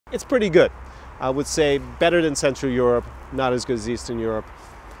it's pretty good. I would say better than Central Europe, not as good as Eastern Europe.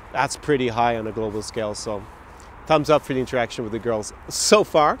 That's pretty high on a global scale, so thumbs up for the interaction with the girls so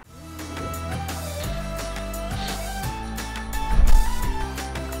far.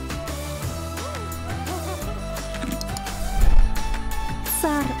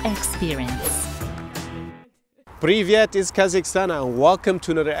 Tsar Experience. Привет is Kazakhstan, and welcome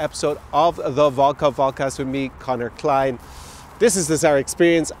to another episode of the Vodka Vodkast with me, Connor Klein. This is the Tsar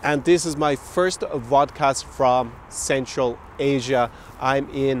Experience, and this is my first vodcast from Central Asia. I'm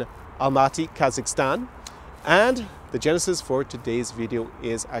in Almaty, Kazakhstan, and the genesis for today's video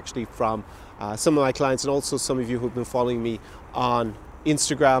is actually from some of my clients and also some of you who've been following me on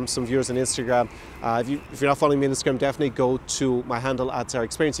Instagram, some viewers on Instagram. If you're not following me on Instagram, definitely go to my handle at Tsar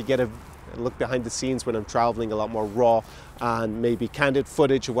Experience. You get a look behind the scenes when I'm traveling, a lot more raw and maybe candid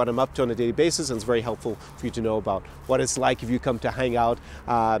footage of what I'm up to on a daily basis, and it's very helpful for you to know about what it's like if you come to hang out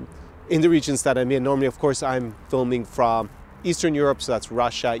in the regions that I'm in. Normally, of course, I'm filming from Eastern Europe, so that's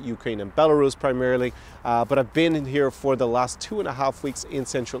Russia, Ukraine and Belarus primarily, but I've been in here for the last 2.5 weeks in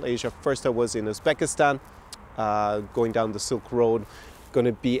Central Asia. First I was in Uzbekistan, going down the Silk Road. Going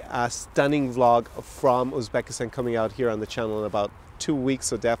to be a stunning vlog from Uzbekistan coming out here on the channel in about 2 weeks,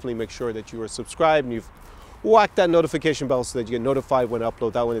 so definitely make sure that you are subscribed and you've whacked that notification bell so that you get notified when I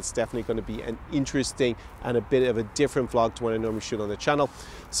upload that one. It's definitely going to be an interesting and a bit of a different vlog to what I normally shoot on the channel.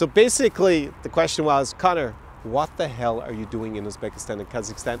 So basically the question was, Connor, what the hell are you doing in Uzbekistan and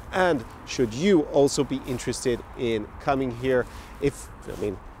Kazakhstan, and should you also be interested in coming here?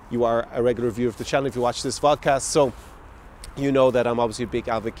 You are a regular viewer of the channel if you watch this podcast, so you know that I'm obviously a big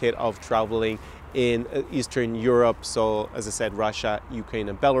advocate of traveling in Eastern Europe. So as I said, Russia, Ukraine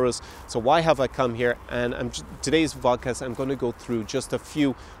and Belarus. So why have I come here? And today's podcast, I'm going to go through just a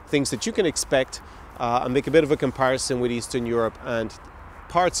few things that you can expect and make a bit of a comparison with Eastern Europe and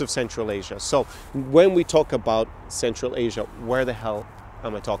parts of Central Asia. So when we talk about Central Asia, where the hell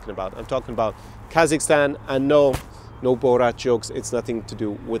am I talking about? I'm talking about Kazakhstan, and no Borat jokes. It's nothing to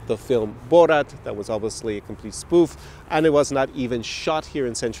do with the film Borat. That was obviously a complete spoof, and it was not even shot here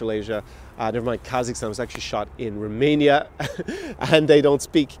in Central Asia. Never mind Kazakhstan, it was actually shot in Romania and they don't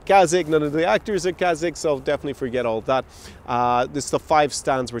speak Kazakh. None of the actors are Kazakh, so definitely forget all that. This is the 5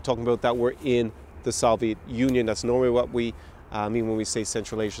 stands we're talking about that were in the Soviet Union. That's normally what we mean when we say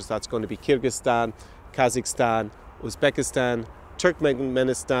Central Asia. So that's going to be Kyrgyzstan, Kazakhstan, Uzbekistan,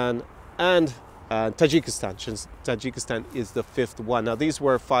 Turkmenistan and Tajikistan. Tajikistan is the 5th one. Now these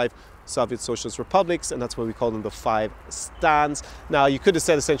were 5 Soviet Socialist republics, and that's why we call them the 5 stands. Now you could have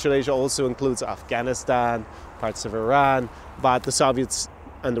said Central Asia also includes Afghanistan, parts of Iran, but the Soviets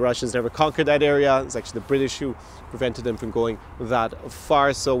and the Russians never conquered that area. It's actually the British who prevented them from going that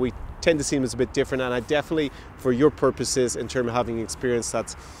far, so we tend to see them as a bit different. And I definitely, for your purposes, in terms of having experience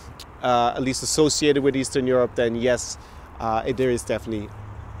that's at least associated with Eastern Europe, then yes, there is definitely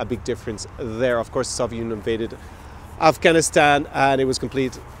a big difference there. Of course, the Soviet Union invaded Afghanistan and it was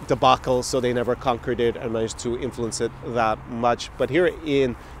complete debacle, so they never conquered it and managed to influence it that much. But here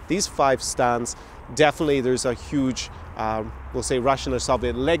in these 5 stands, definitely there's a huge, we'll say, Russian or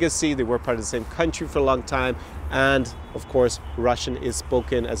Soviet legacy. They were part of the same country for a long time, and of course Russian is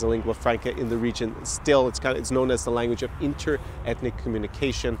spoken as a lingua franca in the region still. It's known as the language of inter-ethnic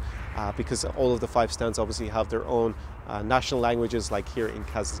communication, because all of the 5 stands obviously have their own national languages. Like here in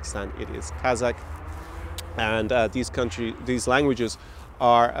Kazakhstan it is Kazakh, and these languages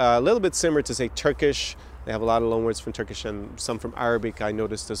are a little bit similar to, say, Turkish. They have a lot of loan words from Turkish and some from Arabic. I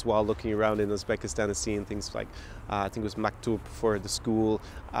noticed as well looking around in Uzbekistan and seeing things like I think it was maktub for the school.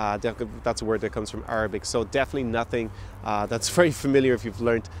 That's a word that comes from Arabic, so definitely nothing that's very familiar if you've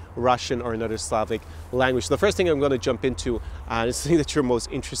learned Russian or another Slavic language. So the first thing I'm going to jump into, and it's the thing that you're most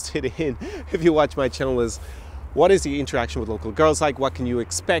interested in if you watch my channel, is what is the interaction with local girls like? What can you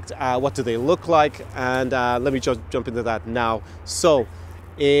expect? What do they look like? And let me just jump into that now. So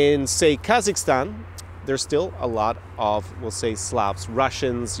in, say, Kazakhstan, there's still a lot of, we'll say, Slavs,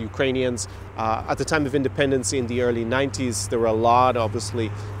 Russians, Ukrainians. At the time of independence in the early 90s, there were a lot,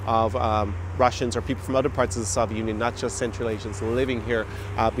 obviously, of Russians or people from other parts of the Soviet Union, not just Central Asians, living here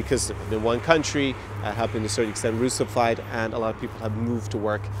because in one country have been to a certain extent Russified, and a lot of people have moved to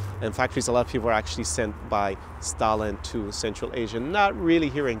work in factories. A lot of people are actually sent by Stalin to Central Asia, not really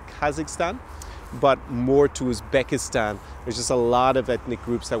here in Kazakhstan, but more to Uzbekistan. There's just a lot of ethnic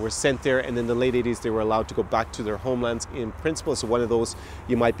groups that were sent there, and in the late 80s they were allowed to go back to their homelands in principle. So one of those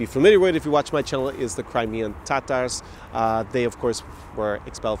you might be familiar with if you watch my channel is the Crimean Tatars. They of course were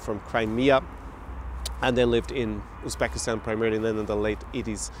expelled from Crimea and they lived in Uzbekistan primarily, and then in the late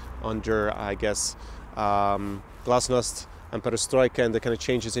 80s under, I guess, Glasnost and perestroika and the kind of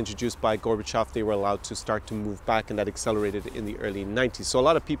changes introduced by Gorbachev, they were allowed to start to move back, and that accelerated in the early 90s. So a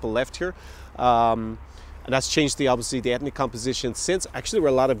lot of people left here, and that's changed obviously the ethnic composition since. Actually, there were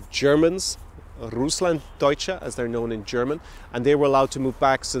a lot of Germans, Russlanddeutsche, as they're known in German, and they were allowed to move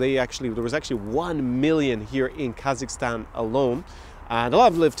back. So there was actually 1 million here in Kazakhstan alone. And a lot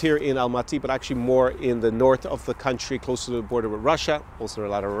of them lived here in Almaty, but actually more in the north of the country, close to the border with Russia. Also, a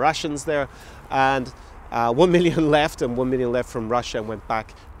lot of Russians there. And 1 million left, and 1 million left from Russia and went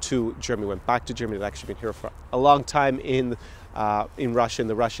back to Germany. They'd actually been here for a long time in Russia, in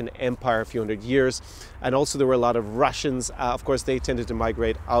the Russian Empire, a few hundred years. And also there were a lot of Russians. Of course, they tended to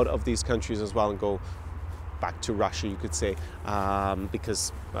migrate out of these countries as well and go back to Russia, you could say,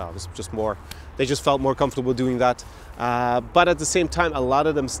 because it was just more, they just felt more comfortable doing that. But at the same time, a lot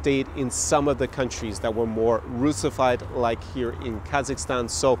of them stayed in some of the countries that were more Russified, like here in Kazakhstan.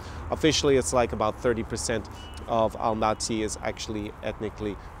 So officially it's like about 30% of Almaty is actually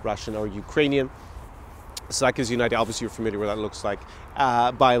ethnically Russian or Ukrainian. So that gives you an idea. Obviously, you're familiar with what that looks like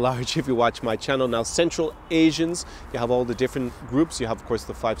by and large if you watch my channel. Now, Central Asians, you have all the different groups. You have, of course,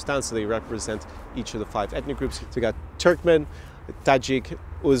 the 5 stands, so they represent each of the 5 ethnic groups. So you got Turkmen, Tajik,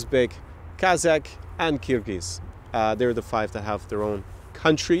 Uzbek, Kazakh, and Kyrgyz. They're the 5 that have their own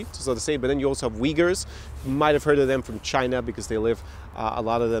country, so to say. But then you also have Uyghurs. You might have heard of them from China because they live, a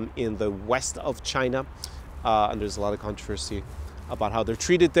lot of them, in the west of China. And there's a lot of controversy about how they're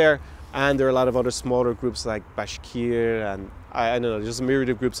treated there. And there are a lot of other smaller groups like Bashkir, and I don't know, there's a myriad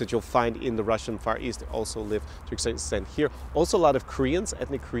of groups that you'll find in the Russian Far East that also live to a certain extent here. Also a lot of Koreans,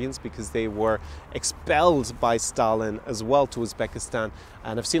 ethnic Koreans, because they were expelled by Stalin as well to Uzbekistan.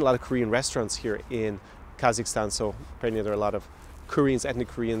 And I've seen a lot of Korean restaurants here in Kazakhstan, so apparently there are a lot of Koreans, ethnic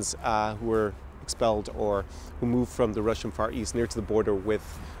Koreans who were expelled or who moved from the Russian Far East near to the border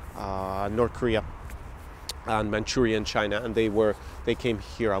with North Korea and Manchuria and China, and they came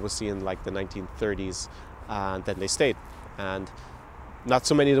here obviously in like the 1930s, and then they stayed, and not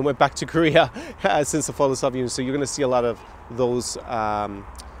so many of them went back to Korea since the fall of the Soviet Union. So you're going to see a lot of those other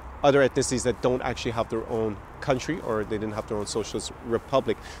ethnicities that don't actually have their own country, or they didn't have their own socialist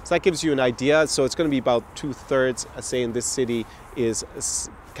republic. So that gives you an idea. So it's going to be about 2/3, say in this city, is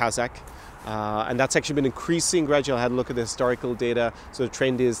Kazakh. And that's actually been increasing gradually. I had a look at the historical data. So the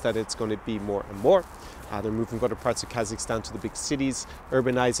trend is that it's going to be more and more. They're moving from other parts of Kazakhstan to the big cities,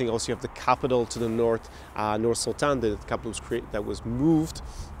 urbanizing. Also, you have the capital to the north, Nur Sultan, the capital that was moved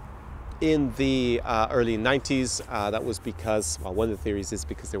in the early 90s. That was because, well, one of the theories is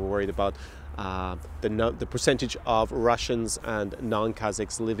because they were worried about the percentage of Russians and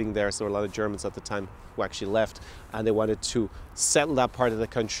non-Kazakhs living there. So there were a lot of Germans at the time who actually left, and they wanted to settle that part of the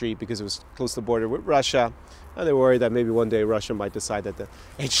country because it was close to the border with Russia, and they were worried that maybe one day Russia might decide that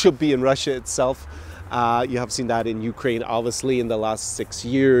it should be in Russia itself. You have seen that in Ukraine, obviously, in the last 6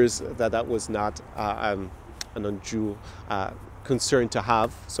 years, that was not an undue concern to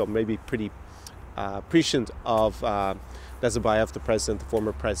have. So maybe pretty appreciative of Nazarbayev, the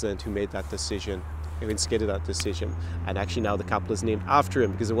former president, who made that decision, who instigated that decision. And actually now the capital is named after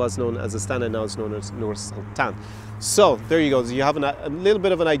him, because it was known as Astana, and now it's known as Nur Sultan. So there you go. So you have a little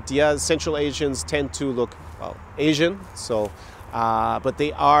bit of an idea. Central Asians tend to look, well, Asian. So, but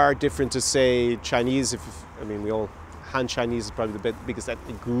they are different to, say, Chinese. Han Chinese is probably the biggest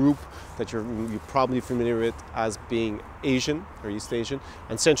ethnic group that you're probably familiar with as being Asian or East Asian.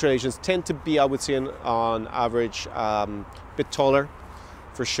 And Central Asians tend to be, I would say, on average, a bit taller,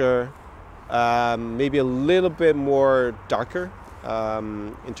 for sure. Maybe a little bit more darker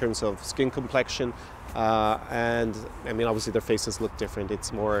in terms of skin complexion. And I mean, obviously their faces look different.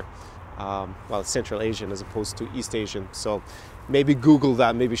 It's more, well, Central Asian as opposed to East Asian. So maybe Google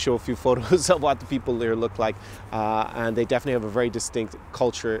that, maybe show a few photos of what the people there look like. And they definitely have a very distinct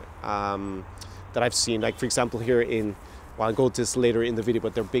culture that I've seen. Like, for example, here in, well, I'll go to this later in the video,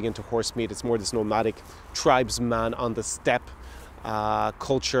 but they're big into horse meat. It's more this nomadic tribesman on the steppe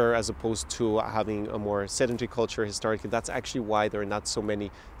culture, as opposed to having a more sedentary culture historically. That's actually why there are not so many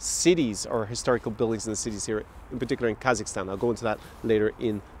cities or historical buildings in the cities here, in particular in Kazakhstan. I'll go into that later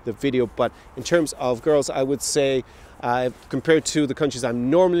in the video. But in terms of girls, I would say, compared to the countries I'm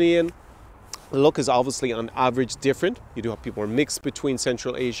normally in, the look is obviously on average different. You do have people who are mixed between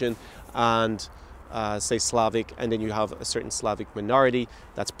Central Asian and say Slavic, and then you have a certain Slavic minority.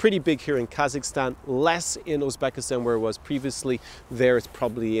 That's pretty big here in Kazakhstan, less in Uzbekistan where it was previously. There it's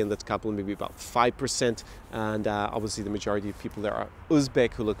probably in the capital maybe about 5%, and obviously the majority of people there are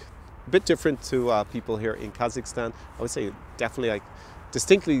Uzbek, who look a bit different to people here in Kazakhstan. I would say definitely like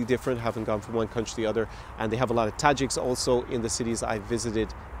distinctly different, having gone from one country to the other. And they have a lot of Tajiks also in the cities I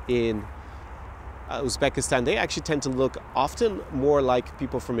visited in Uzbekistan, they actually tend to look often more like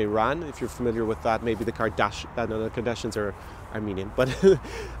people from Iran, if you're familiar with that. Maybe the Kardashians are Armenian, but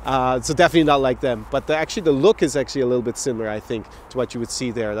so definitely not like them. But the look is actually a little bit similar, I think, to what you would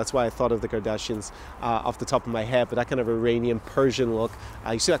see there. That's why I thought of the Kardashians off the top of my head, but that kind of Iranian Persian look.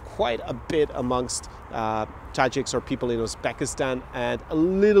 You see that quite a bit amongst Tajiks or people in Uzbekistan, and a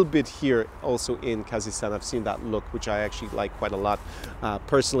little bit here also in Kazakhstan. I've seen that look, which I actually like quite a lot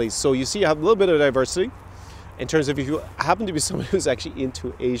personally. So you see, you have a little bit of diversity. In terms of if you happen to be someone who's actually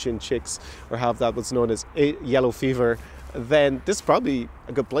into Asian chicks or have that what's known as yellow fever, then this is probably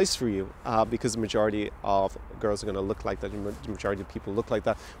a good place for you because the majority of girls are going to look like that, the majority of people look like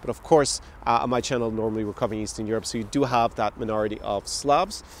that. But of course, on my channel, normally we're covering Eastern Europe, so you do have that minority of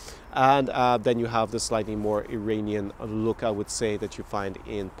Slavs. And then you have the slightly more Iranian look, I would say, that you find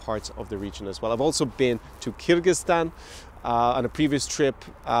in parts of the region as well. I've also been to Kyrgyzstan on a previous trip.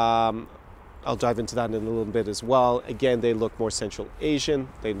 I'll dive into that in a little bit as well. Again, they look more Central Asian.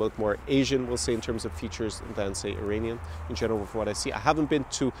 They look more Asian, we'll say, in terms of features than, say, Iranian in general from what I see. I haven't been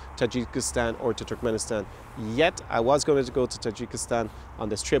to Tajikistan or to Turkmenistan yet. I was going to go to Tajikistan on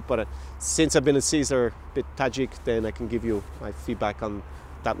this trip, but since I've been a Caesar, a bit Tajik, then I can give you my feedback on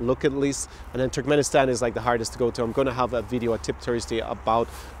that look at least. And then Turkmenistan is like the hardest to go to. I'm going to have a video, a tip Thursday, about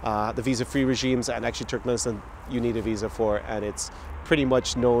the visa-free regimes, and actually Turkmenistan you need a visa for, and it's pretty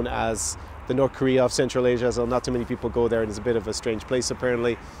much known as the North Korea of Central Asia, so not too many people go there, and it's a bit of a strange place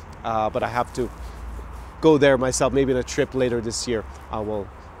apparently, but I have to go there myself, maybe on a trip later this year. I'm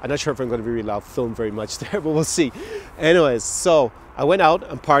not sure if I'm going to be really allowed to film very much there, but we'll see. Anyways, so I went out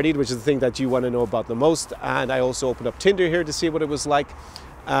and partied, which is the thing that you want to know about the most, and I also opened up Tinder here to see what it was like.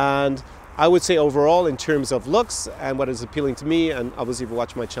 And I would say overall, in terms of looks and what is appealing to me, and obviously if you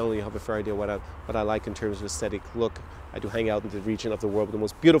watch my channel, you have a fair idea what I like in terms of aesthetic look. I do hang out in the region of the world with the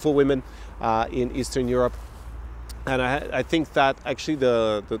most beautiful women in Eastern Europe. And I think that actually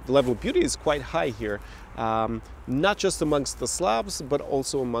the level of beauty is quite high here. Not just amongst the Slavs, but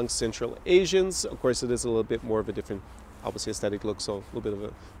also amongst Central Asians. Of course, it is a little bit more of a different, obviously, aesthetic look, so a little bit of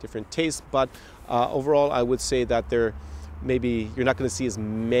a different taste. But overall, I would say that maybe you're not going to see as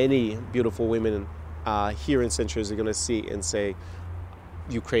many beautiful women here in Central as you're going to see in, say,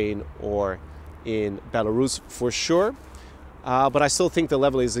 Ukraine or in Belarus for sure. But I still think the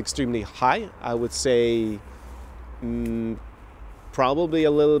level is extremely high. I would say probably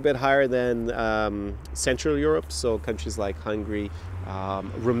a little bit higher than Central Europe, so countries like Hungary,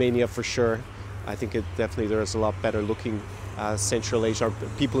 Romania for sure. I think there's a lot better looking Central Asia, or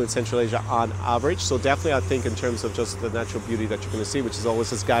people in Central Asia on average. So definitely I think in terms of just the natural beauty that you're going to see, which is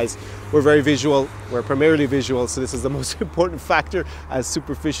always, as guys, we're very visual, we're primarily visual, so this is the most important factor. As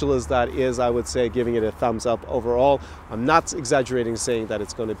superficial as that is, I would say giving it a thumbs up overall. I'm not exaggerating saying that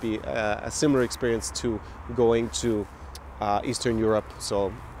it's going to be a similar experience to going to Eastern Europe,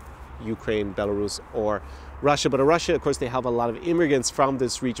 so Ukraine, Belarus, or Russia. But in Russia, of course, they have a lot of immigrants from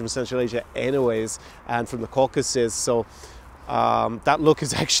this region, from Central Asia anyways, and from the Caucasus. So that look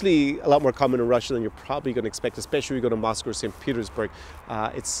is actually a lot more common in Russia than you're probably going to expect, especially when you go to Moscow or St. Petersburg.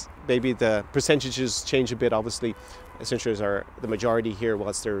 It's maybe the percentages change a bit. Obviously, Central Asians are the majority here,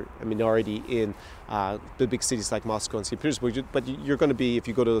 whilst they're a minority in the big cities like Moscow and St. Petersburg. But you're going to be, if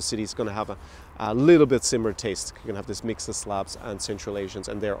you go to those cities, going to have a little bit similar taste. You're going to have this mix of Slavs and Central Asians,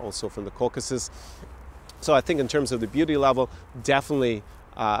 and they're also from the Caucasus. So I think in terms of the beauty level, definitely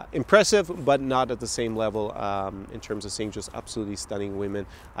impressive, but not at the same level in terms of seeing just absolutely stunning women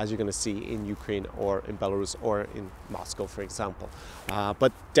as you're going to see in Ukraine or in Belarus or in Moscow, for example.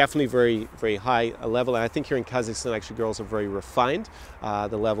 But definitely very, very high level. And I think here in Kazakhstan, actually, girls are very refined.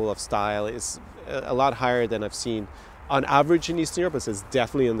 The level of style is a lot higher than I've seen on average in Eastern Europe. It's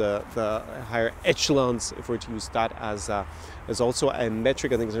definitely in the higher echelons, if we're to use that as also a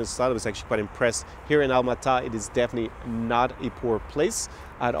metric. I think I was actually quite impressed. Here in Almaty, it is definitely not a poor place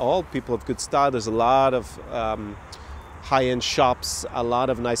at all. People have good style. There's a lot of high-end shops, a lot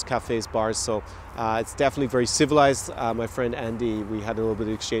of nice cafes, bars. So it's definitely very civilized. My friend Andy, we had a little bit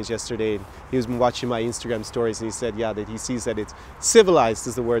of exchange yesterday. He was watching my Instagram stories, and he said, yeah, that he sees that it's civilized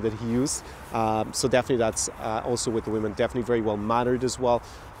is the word that he used. So definitely that's also with the women, definitely very well mannered as well.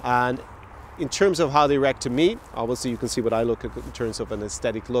 And in terms of how they react to me, obviously you can see what I look at in terms of an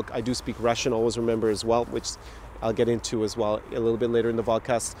aesthetic look. I do speak Russian, always remember as well, which I'll get into as well a little bit later in the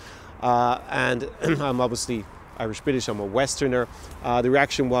vodcast. And I'm obviously Irish-British, I'm a Westerner. The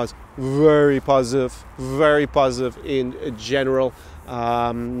reaction was very positive in general.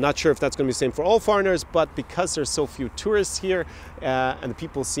 Not sure if that's going to be the same for all foreigners, but because there's so few tourists here and the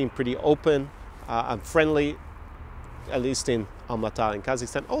people seem pretty open and friendly, at least in Almaty in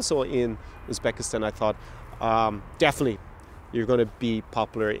Kazakhstan, also in Uzbekistan, I thought definitely you're going to be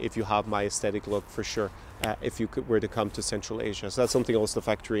popular if you have my aesthetic look for sure, if you were to come to Central Asia. So that's something also to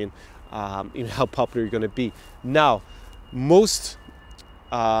factor in how popular you're going to be. Now, most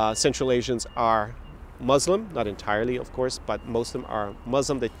Central Asians are Muslim, not entirely of course, but most of them are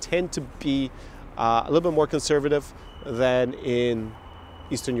Muslim. They tend to be a little bit more conservative than in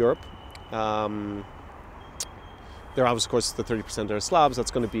Eastern Europe. There are, of course, the 30% that are Slavs. That's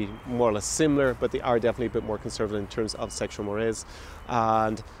going to be more or less similar, but they are definitely a bit more conservative in terms of sexual mores.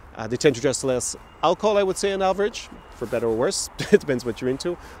 And they tend to dress less alcohol, I would say, on average, for better or worse. It depends what you're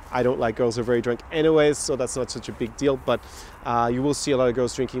into. I don't like girls who are very drunk anyways, so that's not such a big deal. But you will see a lot of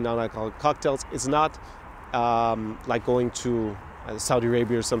girls drinking non-alcoholic cocktails. It's not like going to Saudi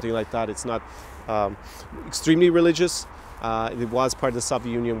Arabia or something like that. It's not extremely religious. It was part of the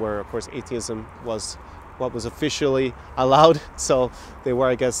Soviet Union where, of course, atheism was what was officially allowed. So they were,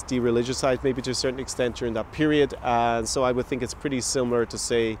 I guess, de-religiousized maybe to a certain extent during that period. And so I would think it's pretty similar to,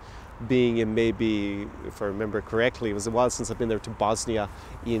 say, being in maybe, if I remember correctly, it was a while since I've been there, to Bosnia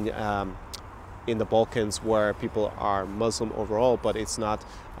in the Balkans, where people are Muslim overall, but it's not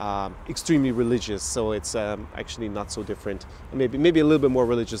extremely religious. So it's actually not so different. Maybe a little bit more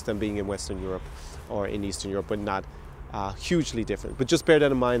religious than being in Western Europe or in Eastern Europe, but not hugely different. But just bear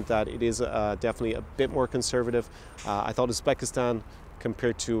that in mind, that it is definitely a bit more conservative. I thought Uzbekistan,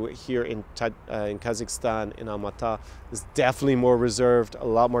 compared to here in Kazakhstan, in Almaty, is definitely more reserved, a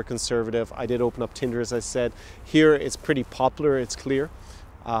lot more conservative. I did open up Tinder, as I said. Here it's pretty popular, it's clear.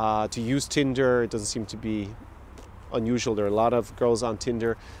 To use Tinder, it doesn't seem to be unusual. There are a lot of girls on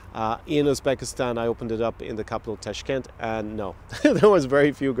Tinder. In Uzbekistan, I opened it up in the capital Tashkent, and no, there was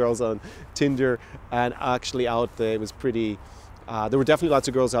very few girls on Tinder. And actually out there, it was pretty, there were definitely lots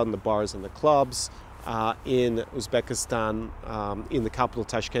of girls out in the bars and the clubs in Uzbekistan, in the capital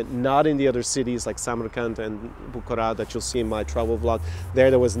Tashkent, not in the other cities like Samarkand and Bukhara that you'll see in my travel vlog.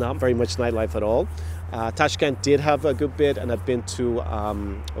 There was not very much nightlife at all. Tashkent did have a good bit, and I've been to,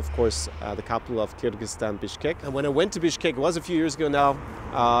 of course, the capital of Kyrgyzstan, Bishkek. And when I went to Bishkek, it was a few years ago now,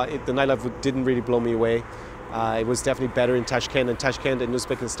 the nightlife didn't really blow me away. It was definitely better in Tashkent, and Tashkent and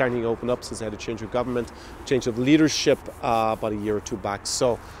Uzbekistan starting to open up since they had a change of government, change of leadership about a year or two back.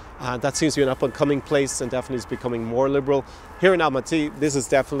 So that seems to be an up-and-coming place, and definitely is becoming more liberal. Here in Almaty, this is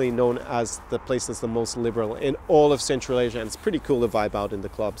definitely known as the place that's the most liberal in all of Central Asia, and it's pretty cool to vibe out in the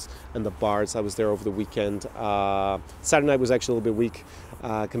clubs and the bars. I was there over the weekend. Saturday night was actually a little bit weak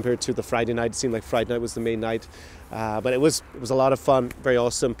compared to the Friday night. It seemed like Friday night was the main night. But it was a lot of fun, very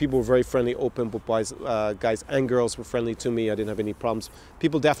awesome. People were very friendly, open, but boys, guys and girls were friendly to me. I didn't have any problems.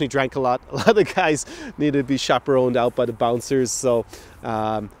 People definitely drank a lot. A lot of the guys needed to be chaperoned out by the bouncers, so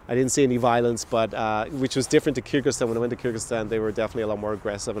I didn't see any violence, but which was different to Kyrgyzstan. When I went to Kyrgyzstan, they were definitely a lot more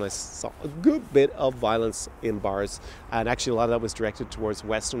aggressive, and I saw a good bit of violence in bars. And actually a lot of that was directed towards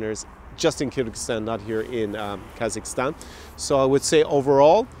Westerners, just in Kyrgyzstan, not here in Kazakhstan. So I would say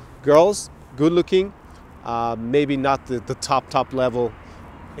overall, girls, good looking. Maybe not the top level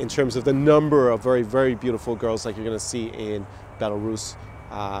in terms of the number of very, very beautiful girls like you're going to see in Belarus,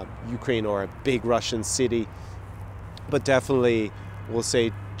 Ukraine, or a big Russian city, but definitely we'll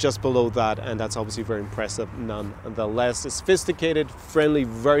say just below that, and that's obviously very impressive nonetheless. It's sophisticated, friendly,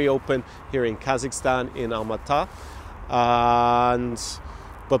 very open here in Kazakhstan, in Almaty,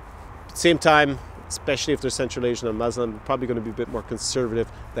 but at the same time, especially if they're Central Asian and Muslim, probably going to be a bit more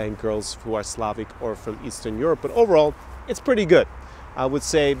conservative than girls who are Slavic or from Eastern Europe. But overall, it's pretty good. I would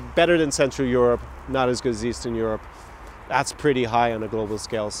say better than Central Europe, not as good as Eastern Europe. That's pretty high on a global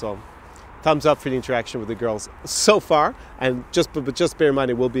scale. So thumbs up for the interaction with the girls so far. And just bear in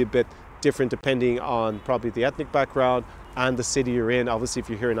mind, it will be a bit different depending on probably the ethnic background and the city you're in. Obviously, if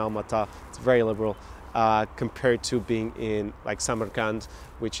you're here in Almaty, it's very liberal. Compared to being in like Samarkand,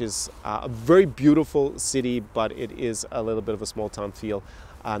 which is a very beautiful city, but it is a little bit of a small town feel,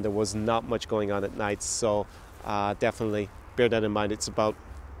 and there was not much going on at night. So definitely bear that in mind. It's about,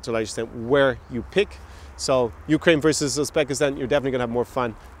 to a large extent, where you pick. So Ukraine versus Uzbekistan, you're definitely gonna have more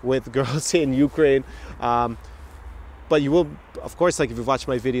fun with girls in Ukraine. But you will, of course, like if you've watched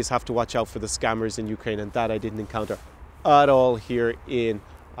my videos, have to watch out for the scammers in Ukraine, and that I didn't encounter at all here in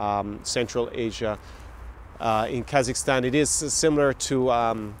Central Asia. In Kazakhstan, it is similar to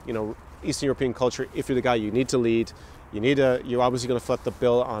Eastern European culture. If you're the guy, you need to lead. You're obviously going to foot the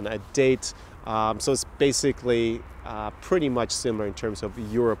bill on a date. So it's basically pretty much similar in terms of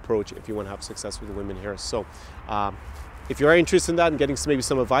your approach if you want to have success with the women here. So if you are interested in that and getting maybe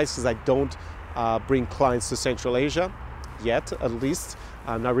some advice, because I don't bring clients to Central Asia yet, at least,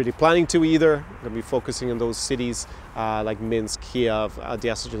 I'm not really planning to either. I'm going to be focusing on those cities like Minsk, Kiev,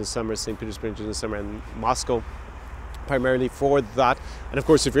 Odessa during the summer, St. Petersburg during the summer, and Moscow primarily for that. And of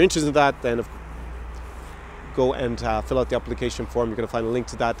course, if you're interested in that, then go and fill out the application form. You're going to find a link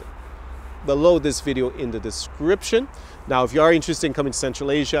to that below this video in the description. Now, if you are interested in coming to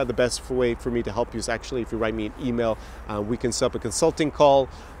Central Asia, the best way for me to help you is actually if you write me an email. We can set up a consulting call,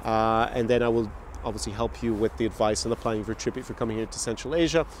 and then I will obviously help you with the advice on the planning of your trip if you're coming here to Central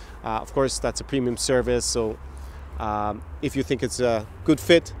Asia. Of course, that's a premium service, so if you think it's a good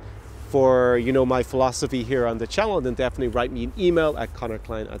fit for my philosophy here on the channel, then definitely write me an email at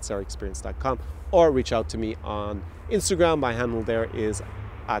connorklein@tsarexperience.com or reach out to me on Instagram. My handle there is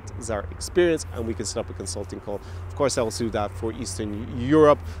at Tsar Experience, and we can set up a consulting call. Of course, I will do that for Eastern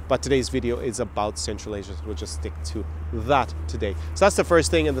Europe, but today's video is about Central Asia, so we'll just stick to that today. So that's the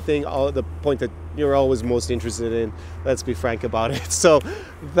first thing, and the point that you're always most interested in. Let's be frank about it. So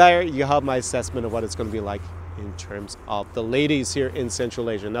there you have my assessment of what it's going to be like in terms of the ladies here in Central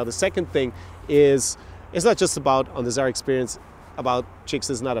Asia. Now, the second thing is, it's not just about, on the Tsar Experience, about chicks.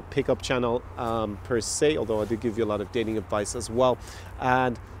 Is not a pickup channel per se, although I do give you a lot of dating advice as well.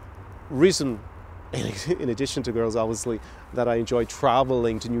 And reason, in addition to girls obviously, that I enjoy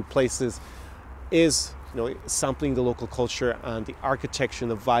traveling to new places is sampling the local culture and the architecture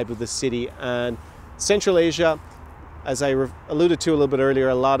and the vibe of the city. And Central Asia, as I alluded to a little bit earlier,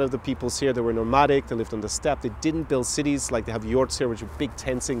 a lot of the peoples here, they were nomadic, they lived on the steppe, they didn't build cities like they have yurts here, which are big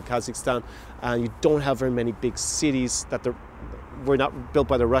tents in Kazakhstan, and you don't have very many big cities that were not built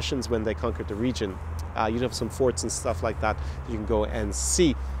by the Russians when they conquered the region. You'd have some forts and stuff like that you can go and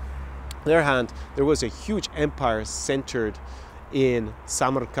see. On the other hand, there was a huge empire centered in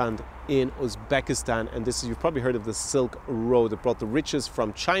Samarkand in Uzbekistan, and you've probably heard of the Silk Road that brought the riches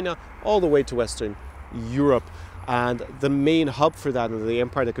from China all the way to Western Europe. And the main hub for that, and the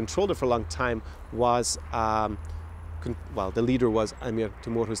empire that controlled it for a long time, was the leader was Amir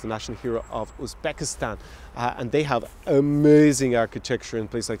Timur, who's the national hero of Uzbekistan. And they have amazing architecture in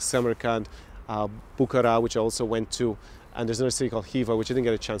places like Samarkand, Bukhara, which I also went to, and there's another city called Khiva, which I didn't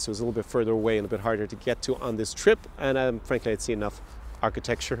get a chance to. It was a little bit further away and a bit harder to get to on this trip, and frankly, I'd seen enough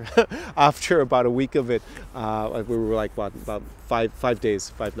architecture after about a week of it. We were like about 5 days,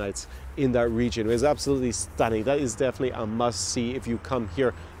 5 nights in that region. It was absolutely stunning. That is definitely a must-see if you come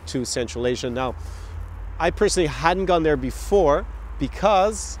here to Central Asia. Now, I personally hadn't gone there before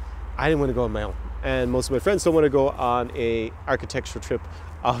because I didn't want to go on my own, and most of my friends don't want to go on a architectural trip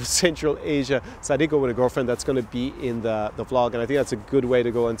of Central Asia, so I did go with a girlfriend. That's going to be in the vlog, and I think that's a good way to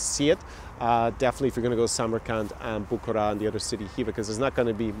go and see it. Definitely if you're going to go to Samarkand and Bukhara and the other city Khiva, because there's not going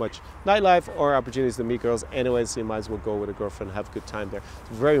to be much nightlife or opportunities to meet girls anyways, so you might as well go with a girlfriend and have a good time there.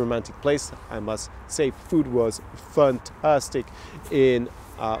 It's a very romantic place, I must say. Food was fantastic in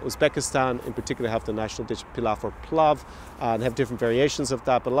Uzbekistan. In particular, have the national dish pilaf or plav, and have different variations of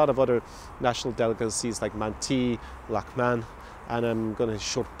that, but a lot of other national delicacies like manti, lakman, and I'm going to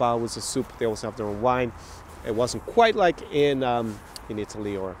shorba was a soup. They also have their own wine. It wasn't quite like in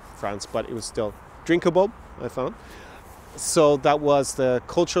Italy or France, but it was still drinkable, I found. So that was the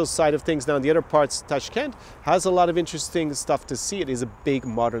cultural side of things. Now, in the other parts, Tashkent has a lot of interesting stuff to see. It is a big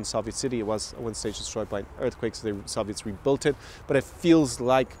modern Soviet city. It was at one stage destroyed by an earthquake, so the Soviets rebuilt it. But it feels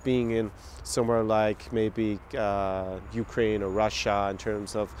like being in somewhere like maybe Ukraine or Russia in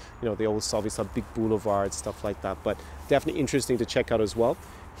terms of, the old Soviets have big boulevards, stuff like that. But definitely interesting to check out as well.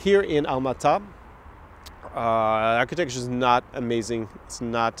 Here in Almaty, architecture is not amazing. It's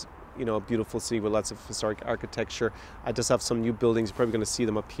not a beautiful city with lots of historic architecture. I just have some new buildings. You're probably going to see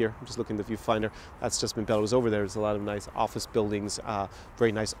them up here. I'm just looking at the viewfinder. That's just been built. I was over there. There's a lot of nice office buildings,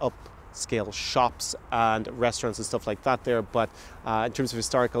 very nice upscale shops and restaurants and stuff like that there. But in terms of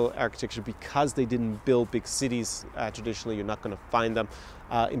historical architecture, because they didn't build big cities traditionally, you're not going to find them.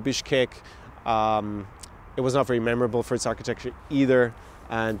 In Bishkek, it was not very memorable for its architecture either.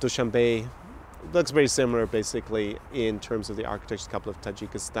 And Dushanbe looks very similar basically in terms of the architecture, capital of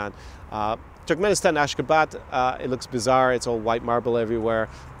Tajikistan. Turkmenistan, Ashgabat, it looks bizarre. It's all white marble everywhere.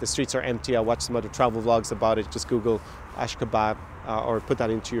 The streets are empty. I watched some other travel vlogs about it. Just Google Ashgabat or put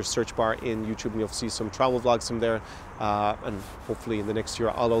that into your search bar in YouTube and you'll see some travel vlogs from there. And hopefully in the next year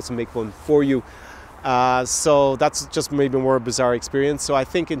I'll also make one for you. So that's just maybe more a bizarre experience. So I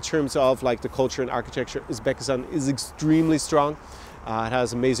think in terms of like the culture and architecture, Uzbekistan is extremely strong. It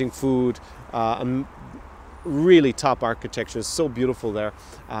has amazing food, really top architecture. It's so beautiful there.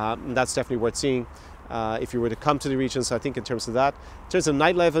 And that's definitely worth seeing if you were to come to the region. So I think in terms of that, in terms of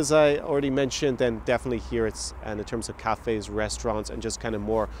nightlife, as I already mentioned, then definitely here it's, and in terms of cafes, restaurants, and just kind of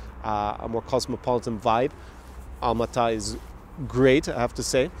more a more cosmopolitan vibe, Almaty is great, I have to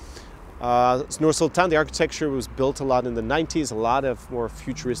say. Nur Sultan, the architecture was built a lot in the 90s, a lot of more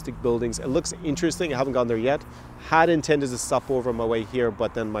futuristic buildings. It looks interesting. I haven't gone there yet. Had intended to stop over on my way here,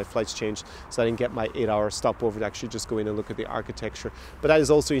 but then my flights changed, so I didn't get my 8-hour stopover to actually just go in and look at the architecture. But that is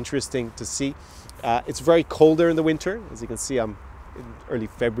also interesting to see. It's very cold there in the winter. As you can see, I'm in early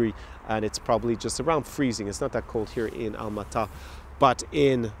February, and it's probably just around freezing. It's not that cold here in Almaty. But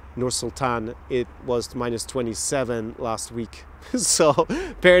in Nur Sultan, it was minus 27 last week. So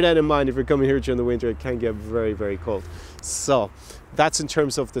bear that in mind if you're coming here during the winter. It can get very, very cold. So that's in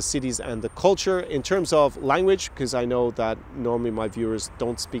terms of the cities and the culture. In terms of language, because I know that normally my viewers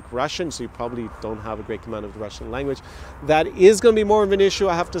don't speak Russian, so you probably don't have a great command of the Russian language. That is going to be more of an issue,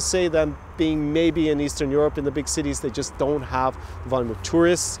 I have to say, than being maybe in Eastern Europe in the big cities. They just don't have the volume of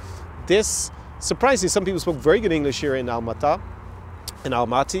tourists. This, surprisingly, some people spoke very good English here in Almaty.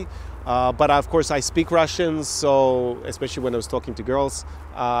 But of course I speak Russian, so especially when I was talking to girls,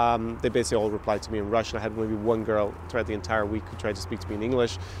 they basically all replied to me in Russian. I had maybe one girl throughout the entire week who tried to speak to me in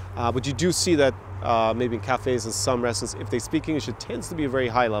English. But you do see that maybe in cafes and some restaurants, if they speak English, it tends to be a very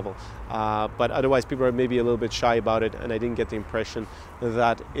high level. But otherwise people are maybe a little bit shy about it, and I didn't get the impression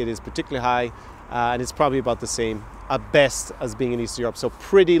that it is particularly high. And it's probably about the same at best as being in Eastern Europe, so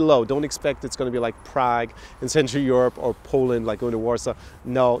pretty low. Don't expect it's going to be like Prague in Central Europe or Poland, like going to Warsaw.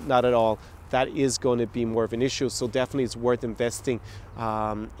 No, not at all. That is going to be more of an issue, so definitely it's worth investing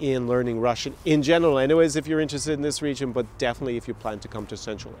in learning Russian in general anyways if you're interested in this region, but definitely if you plan to come to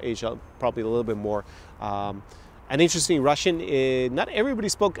Central Asia, probably a little bit more. And interesting, Russian, not everybody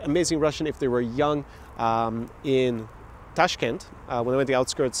spoke amazing Russian if they were young. In Tashkent, when I went to the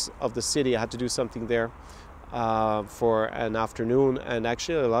outskirts of the city, I had to do something there for an afternoon, and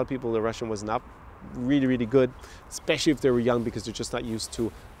actually a lot of people, the Russian was not really, really good, especially if they were young, because they're just not used to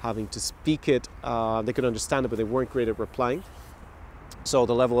having to speak it. They could understand it, but they weren't great at replying. So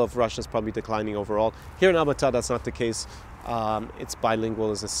the level of Russian is probably declining overall. Here in Almaty, that's not the case. It's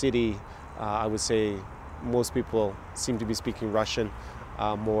bilingual as a city. I would say most people seem to be speaking Russian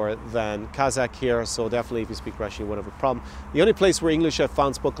more than Kazakh here, so definitely if you speak Russian you won't have a problem. The only place where English I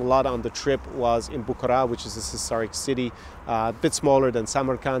found spoke a lot on the trip was in Bukhara, which is a historic city, a bit smaller than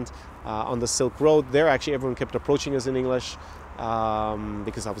Samarkand, on the Silk Road. There actually everyone kept approaching us in English,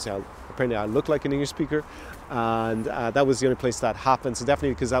 because obviously apparently I look like an English speaker, and that was the only place that happened. So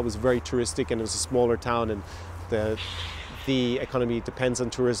definitely because that was very touristic and it was a smaller town, and the economy depends on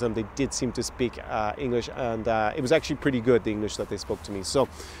tourism, they did seem to speak English, and it was actually pretty good, the English that they spoke to me. So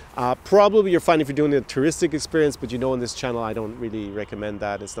probably you're fine if you're doing a touristic experience, but you know, on this channel I don't really recommend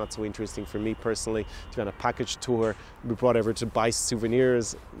that. It's not so interesting for me personally to be on a package tour, be brought over to buy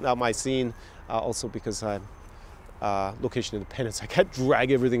souvenirs, not my scene. Also because I'm location independence, I can't drag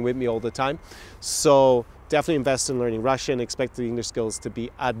everything with me all the time. So definitely invest in learning Russian, expect the English skills to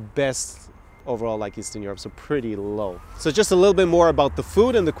be at best overall like Eastern Europe, so pretty low. So just a little bit more about the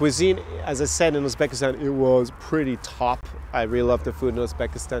food and the cuisine. As I said, in Uzbekistan it was pretty top. I really love the food in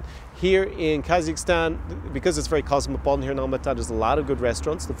Uzbekistan. Here in Kazakhstan, because it's very cosmopolitan here in Almaty, there's a lot of good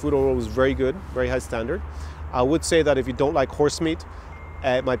restaurants. The food overall was very good, very high standard. I would say that if you don't like horse meat,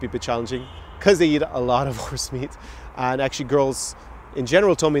 it might be a bit challenging, because they eat a lot of horse meat. And actually girls in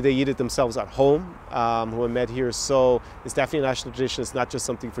general told me they eat it themselves at home, who I met here. So it's definitely a national tradition. It's not just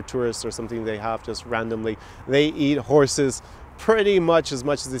something for tourists or something they have just randomly. They eat horses pretty much as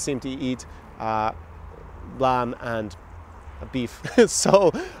they seem to eat lamb and beef.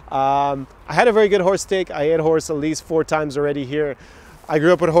 So I had a very good horse steak. I ate horse at least 4 times already here. I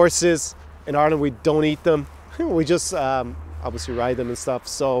grew up with horses. In Ireland we don't eat them. We just obviously ride them and stuff.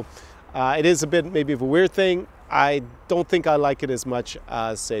 So it is a bit maybe of a weird thing. I don't think I like it as much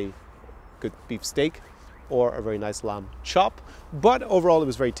as, say, good beef steak or a very nice lamb chop, but overall it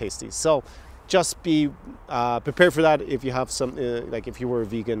was very tasty. So just be prepared for that if you have some, like if you were a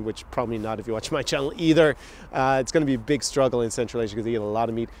vegan, which probably not if you watch my channel either. It's going to be a big struggle in Central Asia because they eat a lot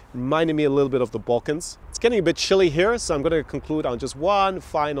of meat. Reminded me a little bit of the Balkans. It's getting a bit chilly here, so I'm going to conclude on just one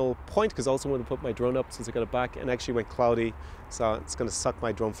final point, because I also want to put my drone up since I got it back, and actually went cloudy, so it's going to suck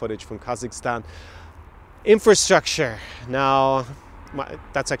my drone footage from Kazakhstan. Infrastructure. Now,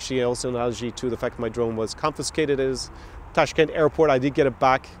 that's actually also an analogy to the fact that my drone was confiscated as Tashkent airport. I did get it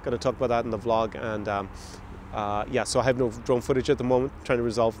back. Going to talk about that in the vlog. And yeah, so I have no drone footage at the moment. Trying to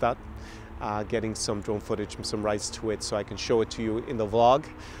resolve that. Getting some drone footage and some rights to it so I can show it to you in the vlog.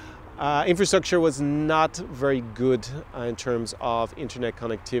 Infrastructure was not very good in terms of internet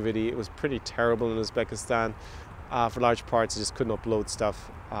connectivity. It was pretty terrible in Uzbekistan. For large parts, I just couldn't upload stuff.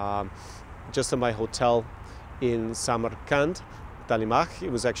 Just in my hotel in Samarkand, Dalimach.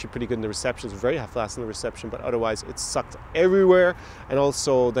 It was actually pretty good in the reception. It was very fast in the reception, but otherwise it sucked everywhere. And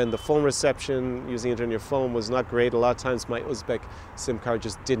also then the phone reception, using it on your phone, was not great. A lot of times my Uzbek SIM card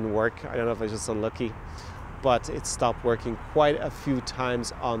just didn't work. I don't know if I was just unlucky, but it stopped working quite a few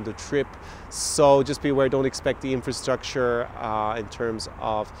times on the trip. So just be aware, don't expect the infrastructure in terms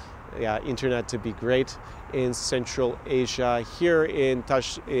of internet to be great in Central Asia. Here in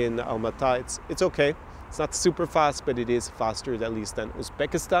Almaty, it's okay. It's not super fast, but it is faster at least than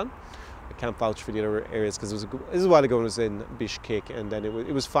Uzbekistan. I can't vouch for the other areas because this is a while ago when I was in Bishkek, and then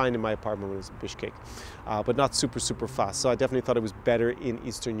it was fine in my apartment when it was in Bishkek, but not super fast. So I definitely thought it was better in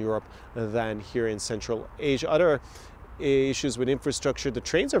Eastern Europe than here in Central Asia. Other issues with infrastructure, the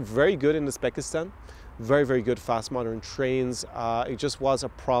trains are very good in Uzbekistan. Very good, fast, modern trains. It just was a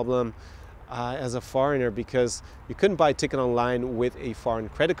problem as a foreigner because you couldn't buy a ticket online with a foreign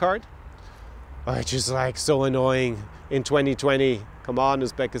credit card, which is like so annoying in 2020. Come on,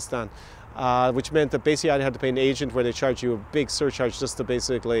 Uzbekistan. Which meant that basically I had to pay an agent where they charge you a big surcharge just to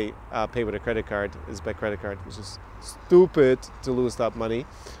basically pay with a credit card, Uzbek credit card, which is stupid to lose that money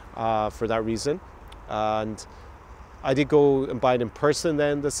for that reason. And I did go and buy it in person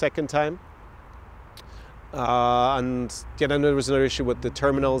then the second time. And then there was another issue with the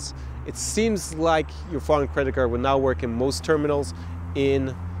terminals. It seems like your foreign credit card will now work in most terminals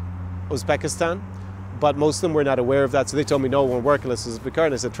in Uzbekistan, but most of them were not aware of that, so they told me no, it won't work unless it's Uzbek card.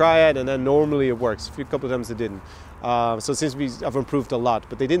 And I said try it, and then normally it works. A couple of times it didn't. So it seems to be I've improved a lot,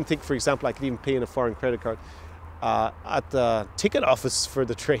 but they didn't think, for example, I could even pay in a foreign credit card at the ticket office for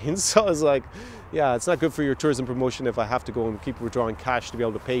the trains. So I was like, yeah, it's not good for your tourism promotion if I have to go and keep withdrawing cash to be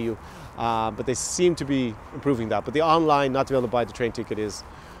able to pay you. But they seem to be improving that. But the online, not to be able to buy the train ticket is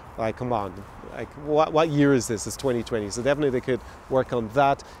like, come on. Like, what year is this? It's 2020. So definitely they could work on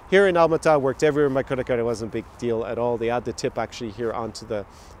that. Here in Almaty, worked everywhere. My credit card, it wasn't a big deal at all. They add the tip actually here onto the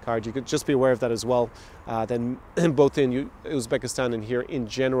card. You could just be aware of that as well. Then both in Uzbekistan and here in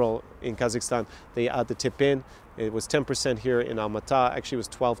general in Kazakhstan, they add the tip in. It was 10% here in Almaty. Actually, it was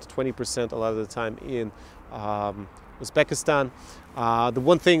 12 to 20% a lot of the time in Uzbekistan. The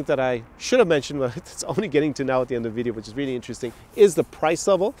one thing that I should have mentioned, but it's only getting to now at the end of the video, which is really interesting, is the price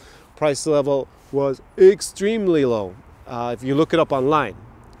level. Price level was extremely low. If you look it up online,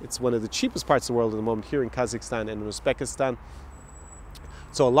 it's one of the cheapest parts of the world at the moment here in Kazakhstan and in Uzbekistan.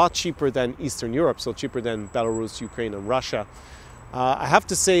 So a lot cheaper than Eastern Europe, so cheaper than Belarus, Ukraine, and Russia. I have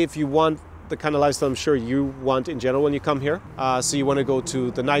to say, if you want the kind of lifestyle I'm sure you want in general when you come here, so you want to go to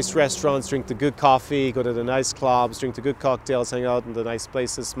the nice restaurants, drink the good coffee, go to the nice clubs, drink the good cocktails, hang out in the nice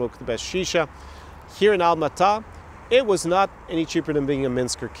places, smoke the best shisha. Here in Almaty, it was not any cheaper than being in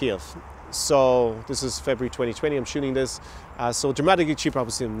Minsk or Kiev. So this is February 2020, I'm shooting this. So dramatically cheaper,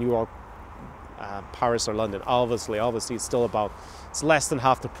 obviously, in New York, Paris, or London. Obviously, it's less than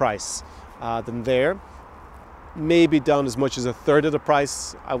half the price than there. Maybe down as much as a third of the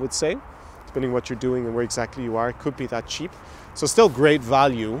price, I would say, depending on what you're doing and where exactly you are. It could be that cheap. So still great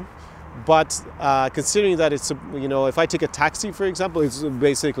value. But considering that it's, if I take a taxi, for example, it's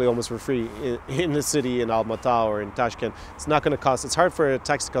basically almost for free in the city in Almaty or in Tashkent. It's not going to cost, it's hard for a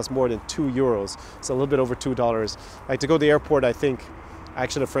taxi to cost more than €2. It's a little bit over $2. Like to go to the airport, I think, I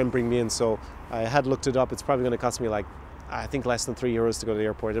actually had a friend bring me in, so I had looked it up. It's probably going to cost me like, I think less than €3 to go to the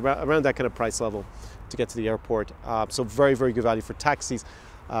airport, around that kind of price level to get to the airport. So very good value for taxis.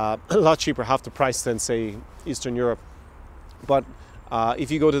 A lot cheaper, half the price than, say, Eastern Europe. But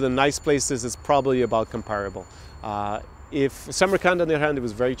if you go to the nice places, it's probably about comparable. If Samarkand, on the other hand, it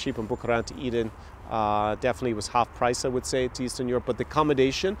was very cheap, and Bukhara to eat in, definitely was half price, I would say, to Eastern Europe. But the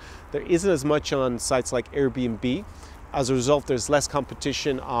accommodation, there isn't as much on sites like Airbnb. As a result, there's less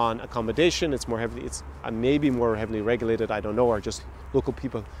competition on accommodation. It's maybe more heavily regulated, I don't know, or just local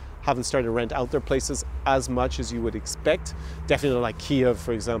people haven't started to rent out their places as much as you would expect. Definitely like Kiev,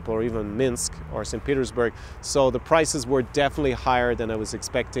 for example, or even Minsk or St. Petersburg. So the prices were definitely higher than I was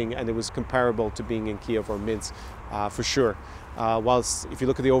expecting, and it was comparable to being in Kiev or Minsk for sure. Whilst if you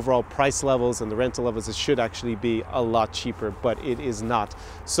look at the overall price levels and the rental levels, it should actually be a lot cheaper, but it is not.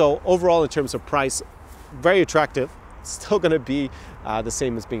 So overall, in terms of price, very attractive. Still going to be the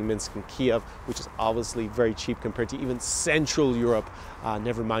same as being Minsk and Kiev, which is obviously very cheap compared to even Central Europe,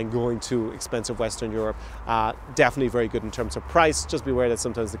 never mind going to expensive Western Europe. Definitely very good in terms of price. Just be aware that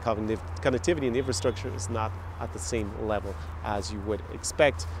sometimes the connectivity and the infrastructure is not at the same level as you would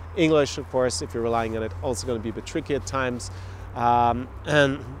expect. English, of course, if you're relying on it, also going to be a bit tricky at times. And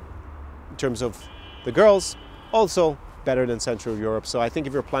in terms of the girls, also better than Central Europe. So I think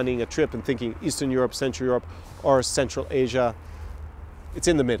if you're planning a trip and thinking Eastern Europe, Central Europe, or Central Asia, it's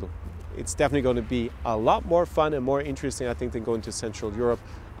in the middle. it's definitely going to be a lot more fun and more interesting, I think, than going to Central Europe.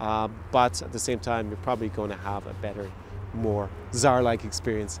 But at the same time, you're probably going to have a better, more Tsar-like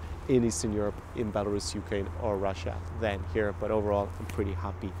experience in Eastern Europe, in Belarus, Ukraine, or Russia than here. But overall, I'm pretty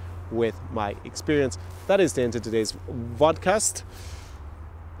happy with my experience. That is the end of today's vodcast.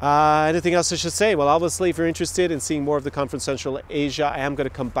 Anything else I should say? Well, obviously, if you're interested in seeing more of the conference Central Asia, I am going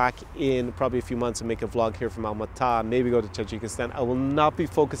to come back in probably a few months and make a vlog here from Almaty, maybe go to Tajikistan. I will not be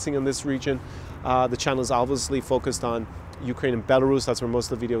focusing on this region. The channel is obviously focused on Ukraine and Belarus. That's where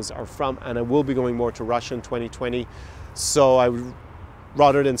most of the videos are from, and I will be going more to Russia in 2020. So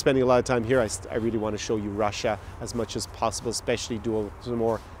rather than spending a lot of time here, I really want to show you Russia as much as possible, especially do some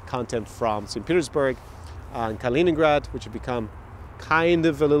more content from St. Petersburg and Kaliningrad, which have become kind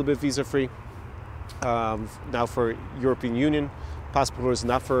of a little bit visa-free now for European Union passport holders,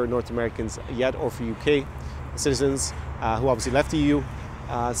 not for North Americans yet, or for UK citizens who obviously left the EU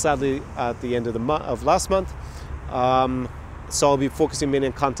sadly at the end of last month. So I'll be focusing mainly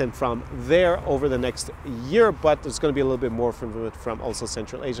on content from there over the next year, but there's going to be a little bit more from also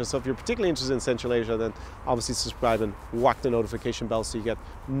Central Asia. So if you're particularly interested in Central Asia, then obviously subscribe and whack the notification bell so you get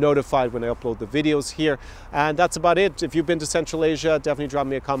notified when I upload the videos here. And that's about it. If you've been to Central Asia, definitely drop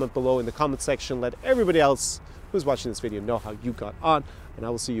me a comment below in the comment section. Let everybody else who's watching this video know how you got on. And I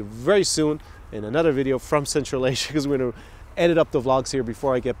will see you very soon in another video from Central Asia, because we're going to edit up the vlogs here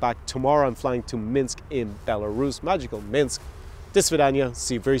before I get back. Tomorrow I'm flying to Minsk in Belarus, magical Minsk. До свидания.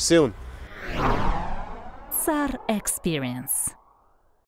 See you very soon. Tsar Experience.